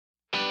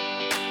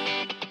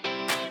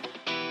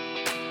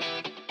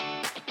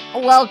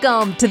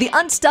Welcome to the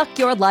Unstuck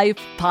Your Life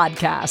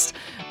podcast.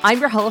 I'm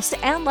your host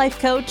and life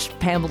coach,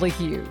 Pamela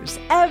Hughes.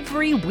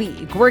 Every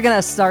week, we're going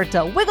to start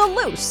to wiggle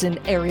loose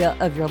an area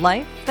of your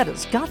life that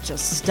has got you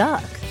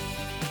stuck.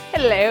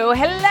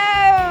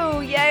 Hello.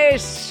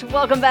 Yes,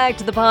 welcome back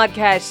to the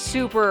podcast.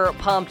 Super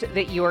pumped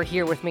that you are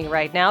here with me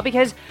right now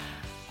because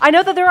I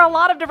know that there are a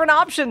lot of different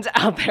options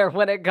out there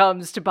when it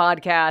comes to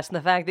podcasts, and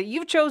the fact that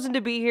you've chosen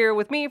to be here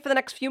with me for the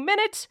next few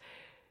minutes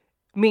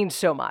means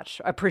so much.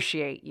 I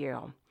appreciate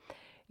you.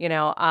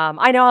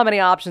 I know how many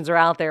options are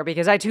out there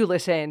because I too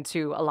listen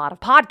to a lot of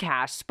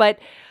podcasts, but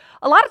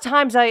a lot of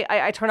times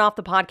I turn off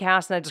the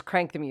podcast and I just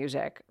crank the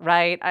music,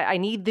 right? I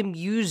need the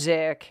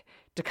music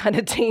to kind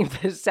of tame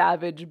this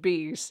savage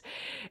beast.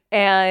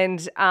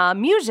 And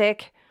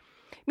music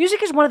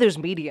is one of those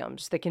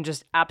mediums that can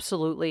just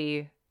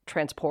absolutely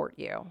transport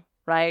you,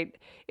 right?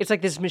 It's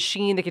like this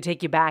machine that can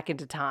take you back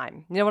into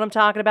time. You know what I'm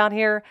talking about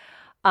here?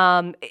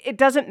 It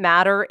doesn't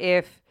matter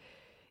if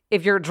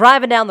you're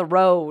driving down the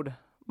road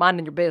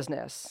minding your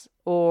business,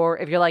 or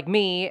if you're like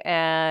me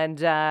and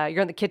you're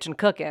in the kitchen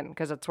cooking,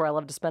 because that's where I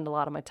love to spend a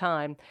lot of my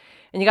time,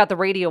 and you got the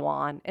radio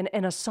on,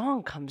 and a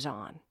song comes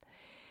on.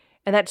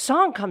 And that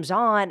song comes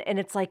on, and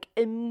it's like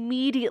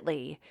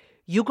immediately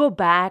you go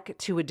back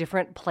to a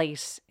different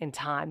place in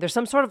time. There's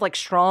some sort of like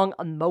strong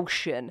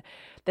emotion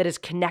that is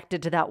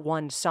connected to that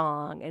one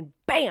song, and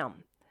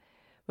bam!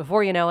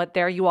 Before you know it,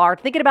 there you are,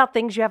 thinking about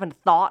things you haven't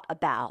thought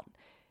about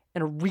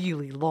in a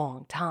really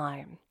long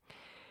time.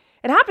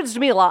 It happens to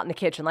me a lot in the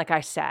kitchen, like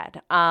I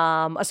said.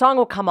 A song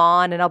will come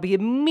on, and I'll be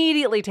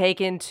immediately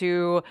taken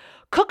to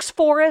Cook's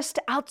Forest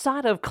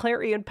outside of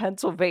Clarion,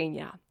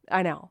 Pennsylvania.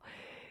 I know.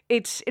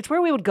 It's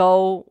where we would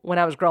go when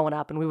I was growing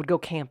up, and we would go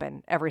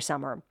camping every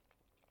summer.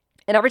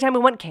 And every time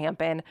we went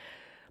camping,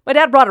 my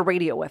dad brought a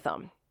radio with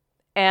him.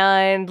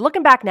 And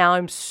looking back now,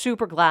 I'm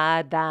super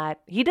glad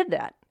that he did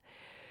that.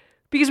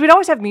 Because we'd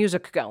always have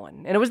music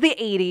going, and it was the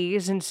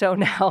 80s, and so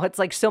now it's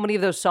like so many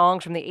of those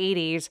songs from the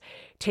 80s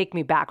take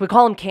me back. We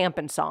call them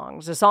camping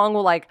songs. The song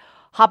will like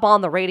hop on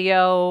the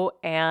radio,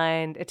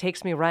 and it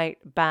takes me right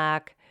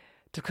back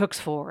to Cook's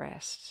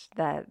Forest,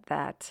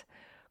 that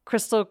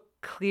crystal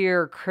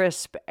clear,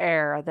 crisp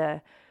air,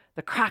 the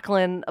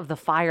crackling of the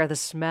fire, the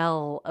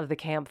smell of the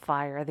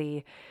campfire,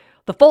 the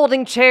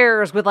folding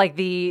chairs with like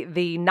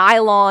the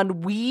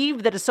nylon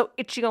weave that is so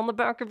itchy on the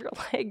back of your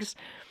legs.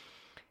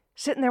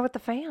 Sitting there with the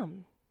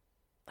fam.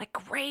 Like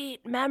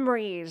great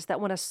memories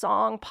that when a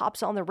song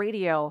pops on the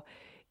radio,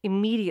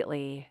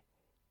 immediately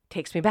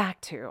takes me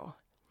back to.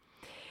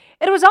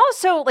 And it was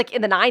also like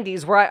in the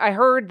 90s where I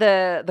heard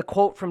the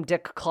quote from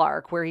Dick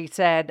Clark where he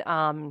said,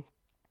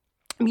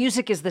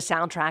 music is the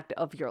soundtrack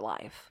of your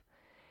life.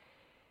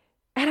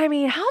 And I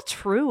mean, how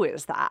true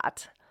is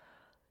that?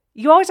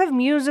 You always have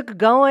music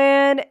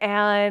going,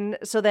 and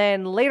so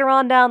then later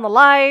on down the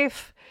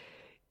life,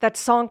 that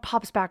song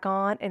pops back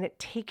on and it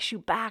takes you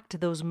back to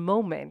those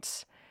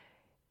moments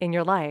in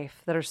your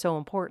life that are so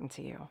important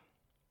to you.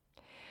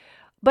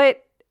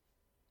 But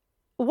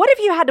what if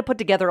you had to put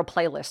together a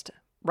playlist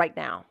right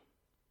now?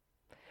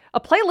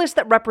 A playlist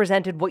that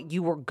represented what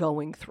you were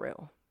going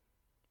through.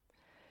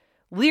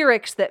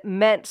 Lyrics that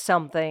meant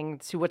something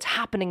to what's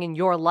happening in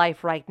your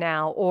life right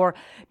now, or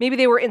maybe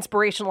they were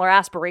inspirational or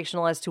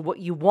aspirational as to what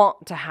you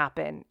want to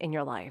happen in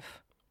your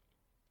life.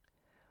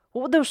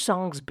 What would those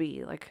songs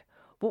be? Like,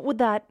 what would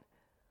that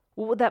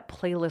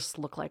playlist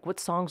look like? What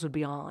songs would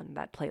be on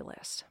that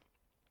playlist?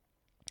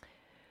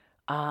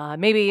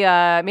 Maybe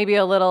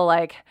a little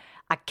like,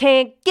 I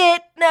can't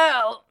get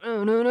no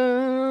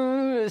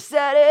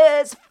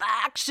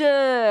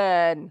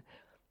satisfaction.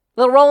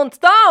 Little Rolling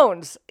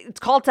Stones. It's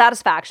called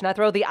Satisfaction. I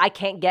throw the I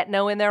can't get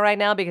no in there right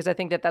now because I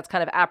think that that's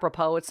kind of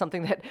apropos. It's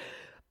something that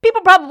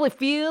people probably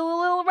feel a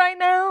little right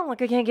now.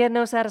 Like, I can't get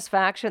no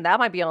satisfaction. That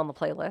might be on the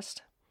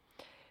playlist.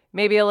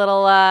 Maybe a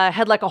little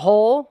Head Like a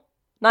Hole,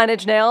 9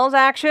 Inch Nails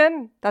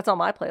action. That's on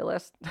my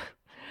playlist.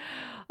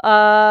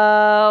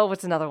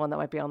 What's another one that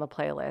might be on the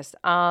playlist?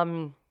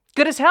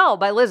 Good as Hell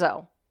by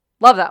Lizzo.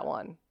 Love that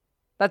one.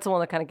 That's the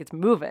one that kind of gets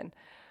moving.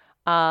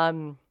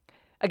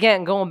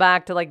 Again, going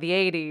back to like the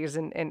 80s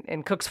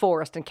and Cook's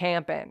Forest and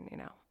camping,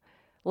 a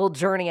little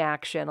Journey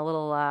action, a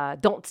little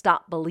Don't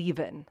Stop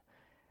Believin'.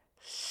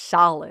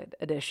 Solid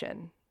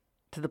addition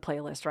to the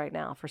playlist right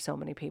now for so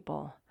many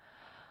people.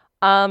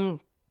 Well,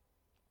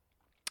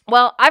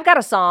 I've got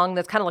a song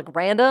that's kind of like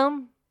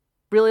random,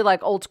 really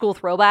like old school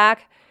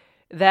throwback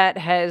that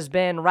has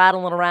been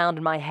rattling around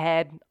in my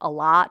head a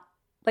lot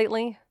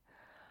lately.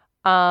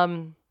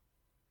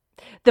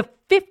 The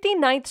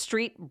 59th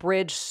Street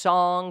Bridge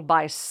song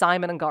by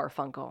Simon and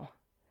Garfunkel.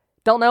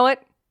 Don't know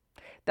it?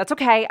 That's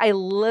okay. I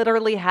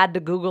literally had to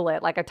Google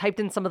it. Like, I typed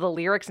in some of the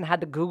lyrics and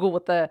had to Google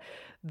what the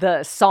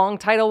song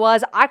title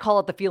was. I call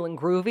it the Feeling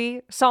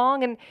Groovy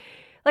song. And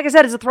like I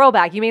said, it's a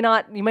throwback. You may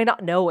not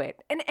know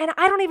it. And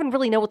I don't even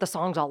really know what the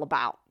song's all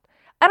about.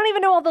 I don't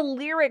even know all the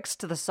lyrics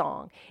to the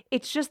song.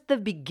 It's just the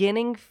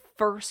beginning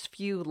first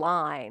few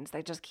lines.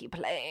 They just keep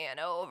playing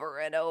over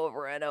and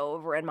over and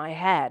over in my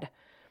head.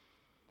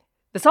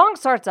 The song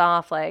starts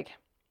off like,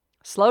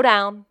 slow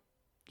down.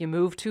 You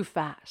move too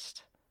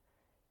fast.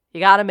 You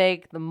got to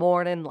make the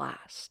morning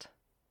last.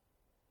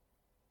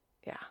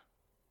 Yeah. I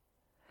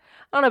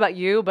don't know about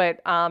you, but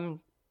I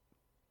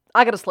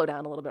got to slow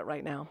down a little bit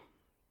right now.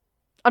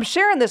 I'm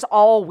sharing this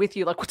all with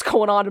you, like what's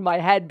going on in my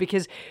head,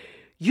 because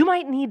you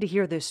might need to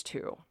hear this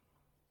too.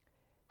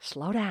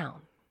 Slow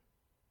down.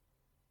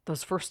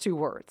 Those first two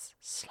words,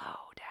 slow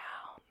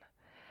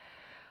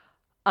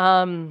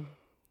down.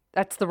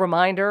 That's the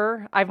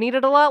reminder I've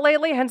needed a lot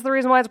lately, hence the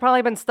reason why it's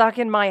probably been stuck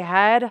in my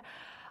head.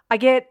 I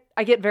get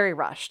very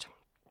rushed.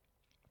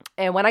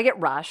 And when I get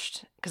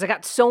rushed, because I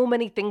got so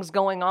many things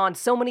going on,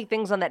 so many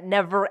things on that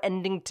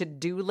never-ending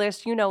to-do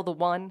list, you know, the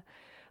one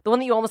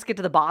that you almost get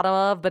to the bottom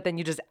of, but then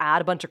you just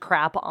add a bunch of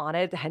crap on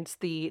it, hence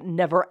the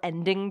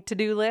never-ending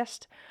to-do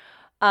list.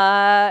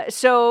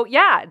 So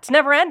yeah, it's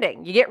never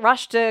ending. You get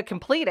rushed to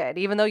complete it,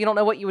 even though you don't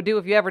know what you would do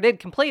if you ever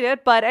did complete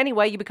it. But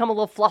anyway, you become a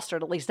little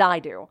flustered, at least I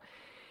do.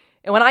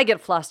 And when I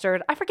get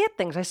flustered, I forget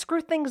things. I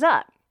screw things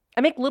up. I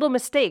make little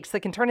mistakes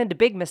that can turn into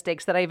big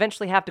mistakes that I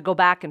eventually have to go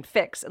back and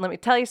fix. And let me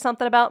tell you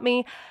something about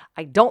me.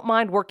 I don't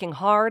mind working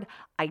hard.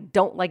 I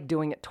don't like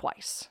doing it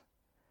twice.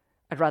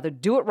 I'd rather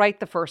do it right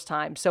the first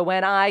time. So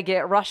when I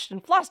get rushed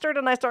and flustered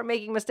and I start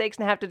making mistakes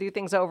and have to do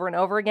things over and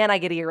over again, I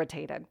get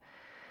irritated.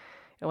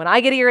 And when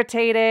I get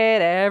irritated,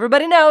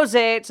 everybody knows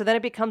it. So then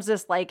it becomes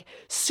this like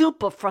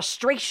soup of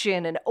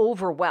frustration and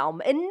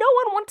overwhelm. And no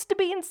one wants to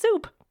be in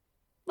soup,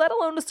 let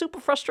alone a soup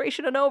of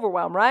frustration and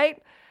overwhelm,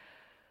 right?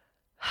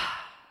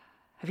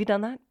 Have you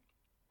done that?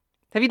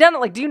 Have you done it?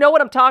 Like, do you know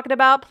what I'm talking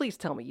about? Please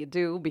tell me you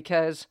do,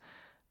 because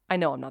I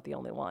know I'm not the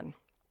only one.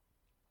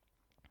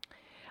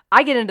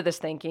 I get into this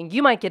thinking,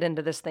 you might get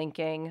into this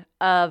thinking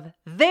of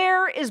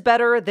there is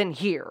better than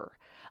here.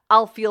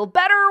 I'll feel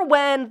better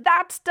when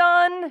that's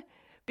done,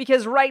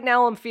 because right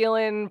now I'm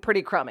feeling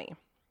pretty crummy.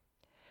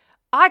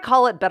 I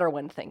call it better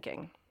when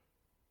thinking.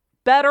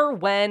 Better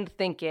when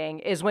thinking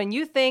is when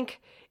you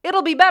think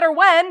it'll be better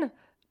when ...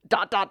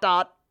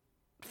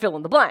 fill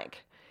in the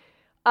blank.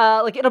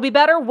 Like it'll be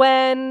better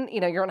when,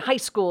 you're in high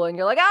school and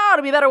you're like,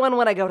 it'll be better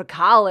when I go to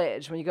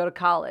college, when you go to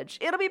college.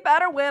 It'll be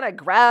better when I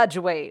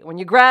graduate, when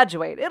you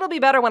graduate. It'll be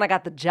better when I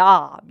got the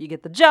job. You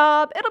get the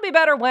job. It'll be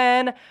better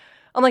when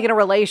I'm like in a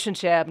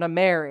relationship and I'm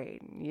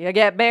married. You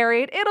get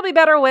married. It'll be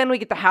better when we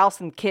get the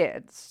house and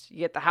kids. You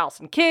get the house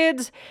and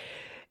kids.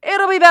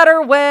 It'll be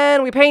better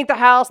when we paint the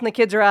house and the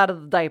kids are out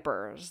of the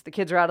diapers. The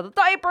kids are out of the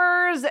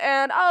diapers,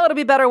 and it'll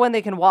be better when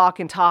they can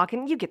walk and talk,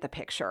 and you get the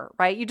picture,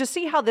 right? You just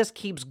see how this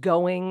keeps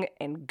going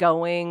and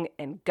going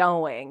and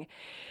going.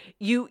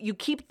 You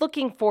keep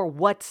looking for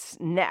what's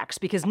next,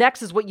 because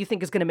next is what you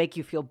think is going to make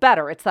you feel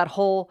better. It's that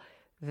whole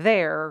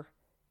there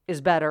is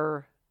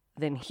better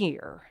than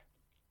here.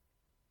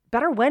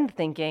 Better when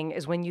thinking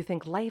is when you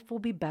think life will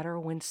be better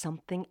when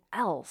something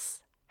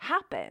else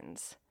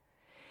happens.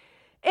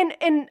 And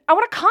I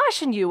want to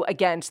caution you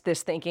against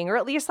this thinking, or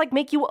at least like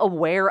make you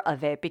aware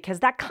of it, because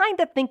that kind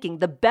of thinking,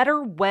 the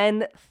better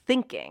when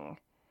thinking,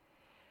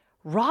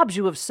 robs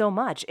you of so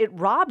much. It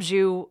robs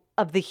you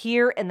of the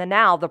here and the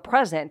now, the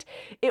present.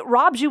 It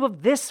robs you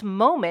of this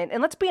moment.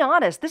 And let's be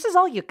honest, this is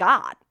all you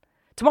got.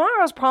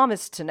 Tomorrow is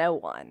promised to no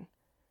one.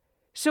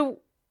 So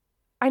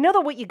I know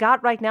that what you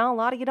got right now, a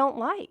lot of you don't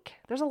like.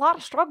 There's a lot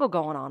of struggle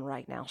going on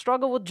right now.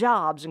 Struggle with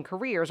jobs and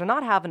careers, or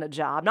not having a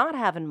job, not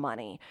having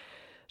money.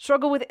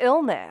 Struggle with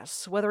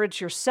illness, whether it's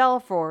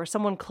yourself or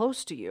someone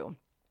close to you.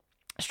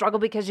 Struggle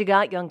because you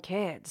got young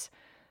kids.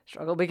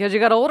 Struggle because you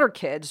got older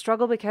kids.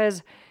 Struggle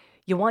because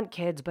you want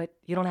kids, but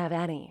you don't have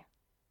any.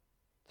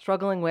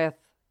 Struggling with,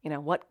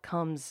 what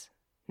comes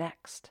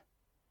next.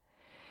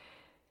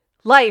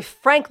 Life,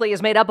 frankly,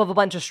 is made up of a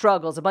bunch of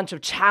struggles, a bunch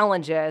of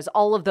challenges,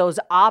 all of those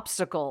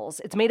obstacles.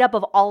 It's made up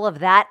of all of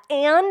that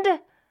and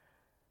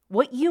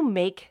what you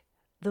make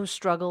those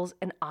struggles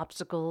and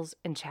obstacles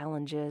and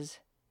challenges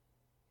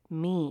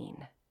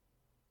mean.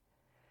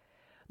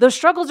 Those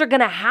struggles are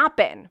going to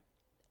happen.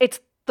 It's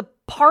the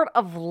part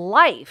of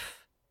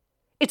life.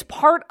 It's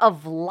part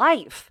of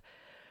life.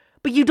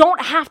 But you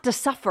don't have to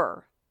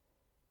suffer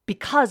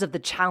because of the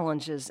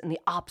challenges and the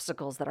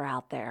obstacles that are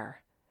out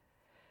there.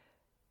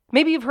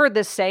 Maybe you've heard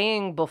this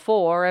saying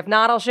before. If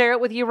not, I'll share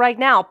it with you right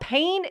now.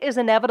 Pain is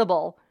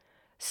inevitable.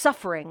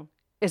 Suffering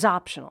is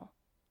optional.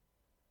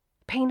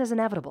 Pain is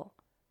inevitable.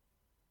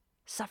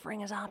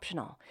 Suffering is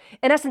optional.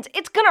 In essence,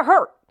 it's going to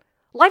hurt.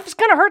 Life is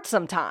going to hurt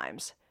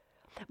sometimes,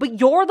 but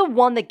you're the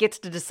one that gets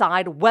to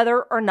decide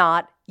whether or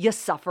not you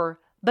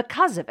suffer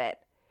because of it.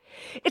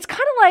 It's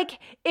kind of like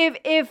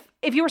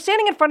if you were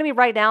standing in front of me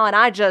right now and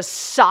I just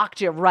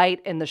socked you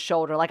right in the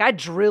shoulder, like I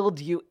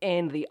drilled you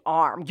in the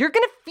arm, you're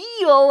going to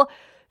feel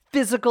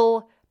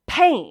physical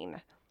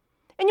pain.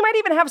 And you might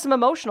even have some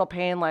emotional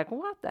pain, like,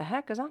 what the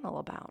heck is that all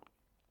about?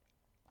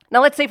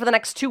 Now, let's say for the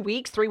next 2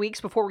 weeks, 3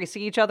 weeks before we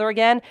see each other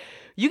again,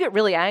 you get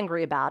really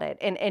angry about it.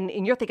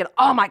 And you're thinking,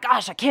 oh my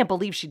gosh, I can't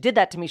believe she did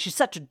that to me. She's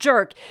such a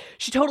jerk.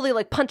 She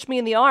totally punched me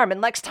in the arm. And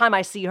next time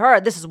I see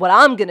her, this is what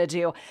I'm going to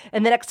do.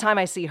 And the next time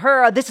I see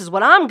her, this is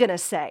what I'm going to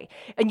say.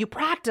 And you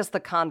practice the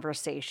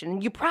conversation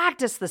and you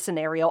practice the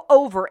scenario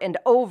over and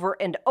over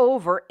and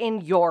over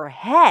in your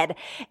head.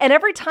 And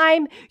every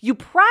time you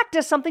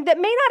practice something that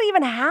may not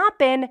even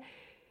happen,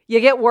 you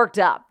get worked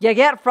up, you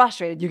get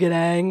frustrated, you get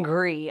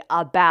angry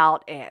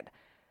about it.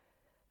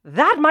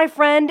 That, my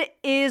friend,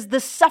 is the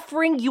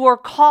suffering you are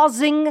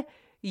causing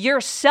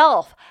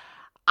yourself.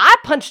 I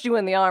punched you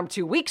in the arm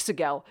 2 weeks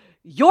ago.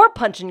 You're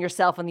punching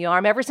yourself in the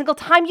arm every single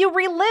time you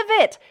relive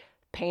it.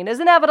 Pain is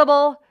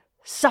inevitable.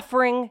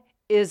 Suffering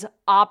is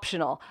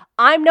optional.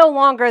 I'm no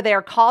longer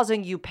there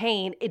causing you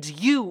pain. It's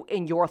you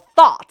and your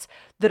thoughts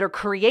that are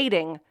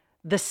creating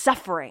the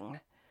suffering.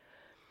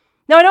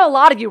 Now, I know a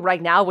lot of you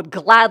right now would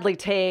gladly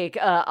take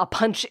a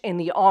punch in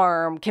the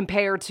arm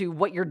compared to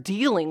what you're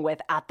dealing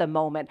with at the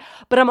moment.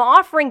 But I'm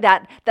offering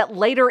that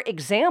later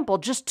example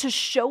just to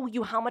show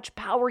you how much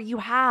power you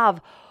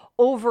have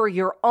over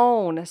your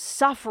own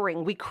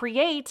suffering. We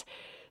create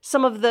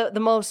some of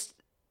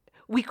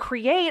we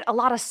create a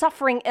lot of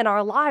suffering in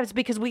our lives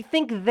because we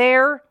think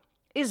there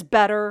is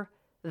better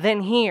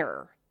than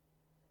here.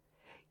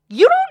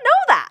 You don't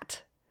know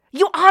that.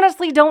 You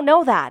honestly don't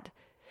know that.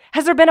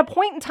 Has there been a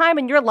point in time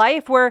in your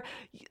life where,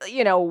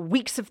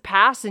 weeks have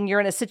passed and you're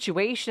in a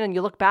situation and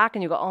you look back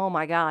and you go, oh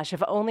my gosh,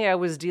 if only I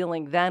was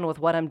dealing then with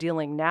what I'm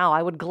dealing now,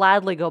 I would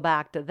gladly go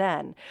back to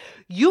then.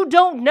 You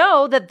don't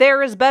know that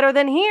there is better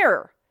than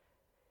here.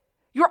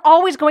 You're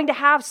always going to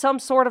have some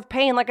sort of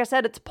pain. Like I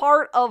said, it's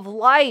part of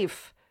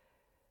life.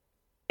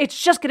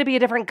 It's just going to be a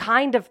different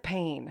kind of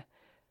pain.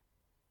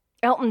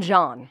 Elton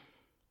John,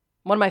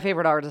 one of my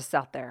favorite artists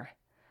out there.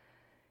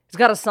 He's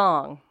got a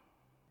song.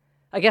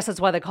 I guess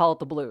that's why they call it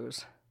the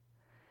blues.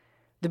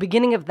 The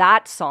beginning of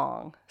that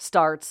song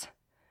starts,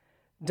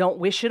 don't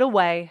wish it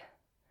away.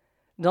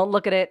 Don't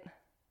look at it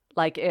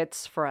like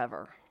it's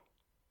forever.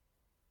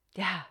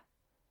 Yeah,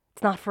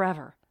 it's not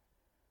forever.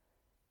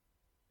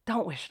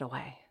 Don't wish it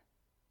away.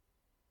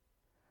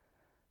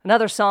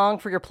 Another song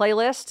for your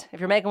playlist, if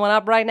you're making one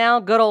up right now,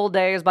 Good Old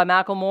Days by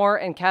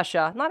Macklemore and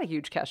Kesha. Not a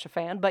huge Kesha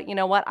fan, but you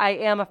know what? I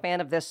am a fan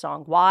of this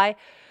song. Why?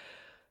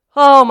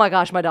 Oh my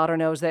gosh, my daughter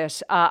knows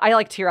this.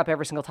 I tear up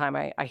every single time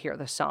I hear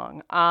this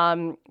song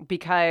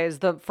because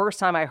the first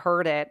time I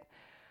heard it,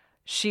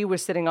 she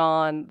was sitting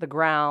on the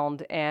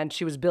ground and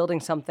she was building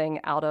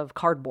something out of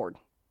cardboard.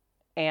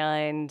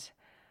 And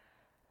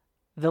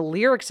the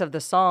lyrics of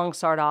the song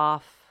start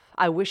off,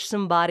 I wish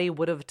somebody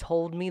would have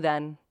told me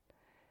then,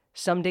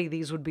 someday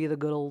these would be the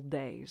good old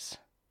days.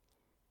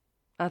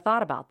 I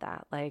thought about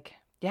that.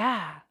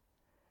 Yeah.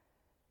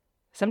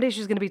 Someday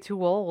she's going to be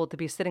too old to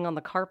be sitting on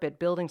the carpet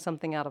building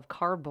something out of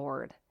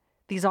cardboard.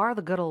 These are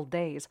the good old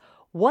days.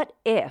 What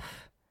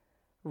if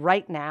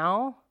right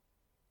now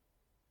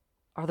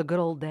are the good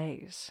old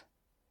days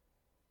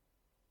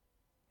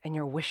and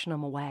you're wishing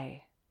them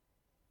away?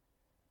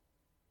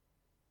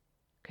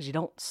 Because you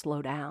don't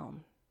slow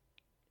down.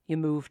 You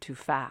move too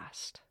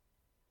fast.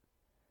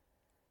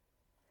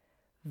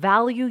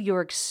 Value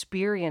your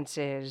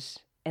experiences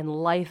in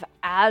life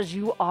as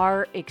you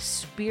are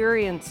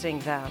experiencing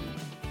them.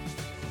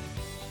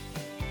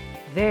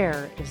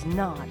 There is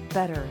not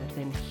better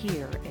than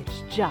here.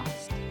 It's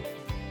just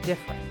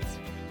different.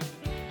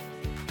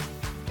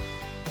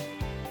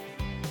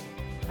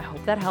 I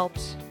hope that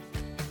helps.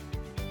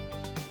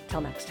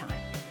 Till next time.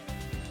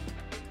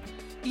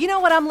 You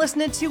know what I'm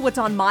listening to? What's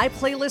on my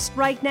playlist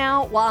right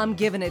now? Well, I'm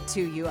giving it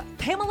to you.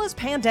 Pamela's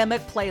Pandemic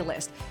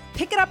Playlist.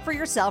 Pick it up for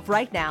yourself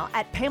right now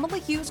at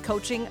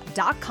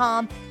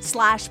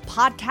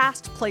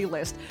PamelaHughesCoaching.com/podcast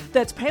playlist.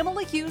 That's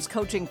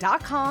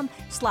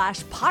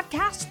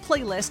PamelaHughesCoaching.com/podcast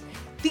playlist.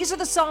 These are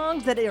the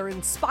songs that are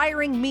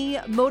inspiring me,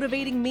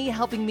 motivating me,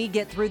 helping me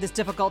get through this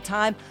difficult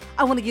time.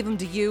 I want to give them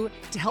to you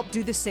to help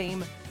do the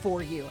same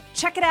for you.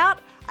 Check it out.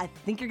 I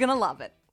think you're going to love it.